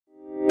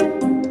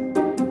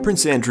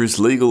Prince Andrew's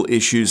legal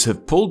issues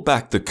have pulled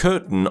back the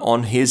curtain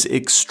on his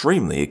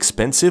extremely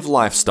expensive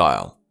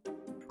lifestyle.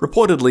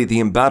 Reportedly, the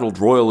embattled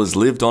royal has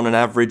lived on an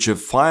average of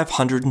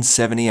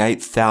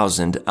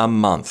 $578,000 a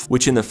month,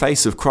 which in the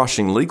face of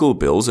crushing legal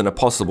bills and a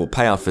possible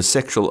payout for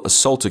sexual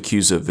assault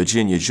accuser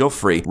Virginia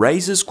Giuffre,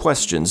 raises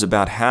questions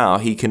about how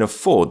he can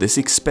afford this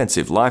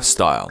expensive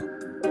lifestyle.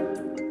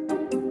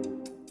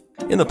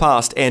 In the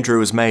past, Andrew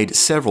has made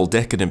several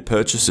decadent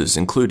purchases,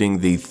 including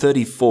the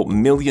 $34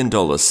 million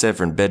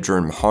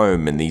 7-bedroom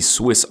home in the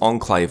Swiss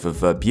enclave of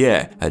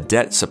Verbier, a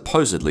debt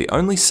supposedly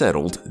only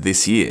settled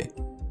this year.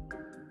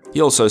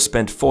 He also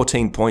spent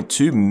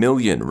 $14.2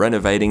 million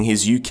renovating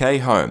his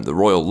UK home, the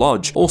Royal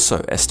Lodge,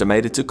 also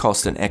estimated to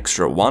cost an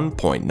extra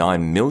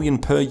 $1.9 million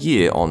per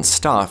year on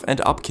staff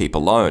and upkeep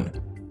alone.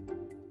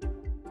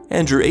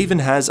 Andrew even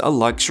has a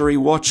luxury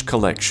watch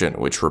collection,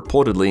 which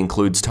reportedly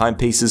includes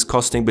timepieces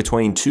costing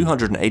between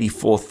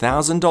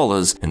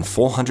 $284,000 and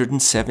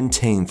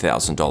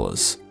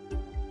 $417,000.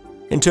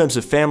 In terms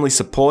of family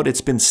support, it's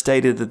been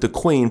stated that the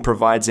Queen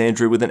provides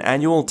Andrew with an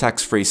annual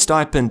tax-free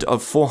stipend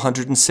of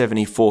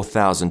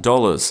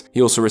 $474,000. He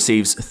also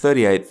receives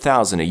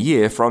 $38,000 a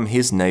year from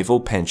his naval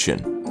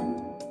pension.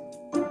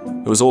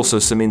 There was also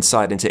some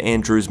insight into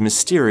Andrew's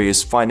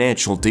mysterious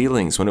financial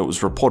dealings when it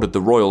was reported the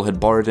royal had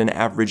borrowed an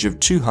average of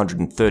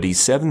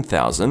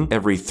 $237,000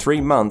 every 3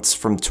 months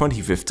from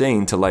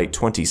 2015 to late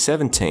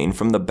 2017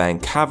 from the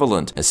Bank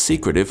Havilland, a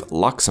secretive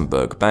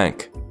Luxembourg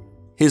bank.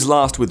 His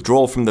last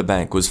withdrawal from the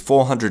bank was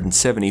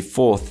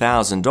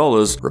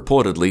 $474,000,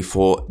 reportedly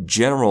for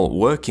general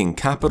working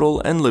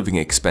capital and living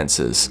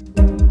expenses.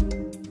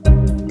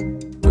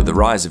 With the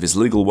rise of his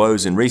legal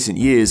woes in recent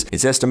years,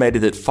 it's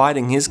estimated that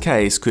fighting his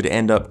case could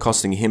end up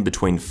costing him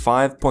between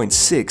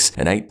 $5.6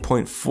 and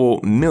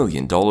 $8.4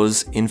 million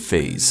in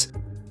fees.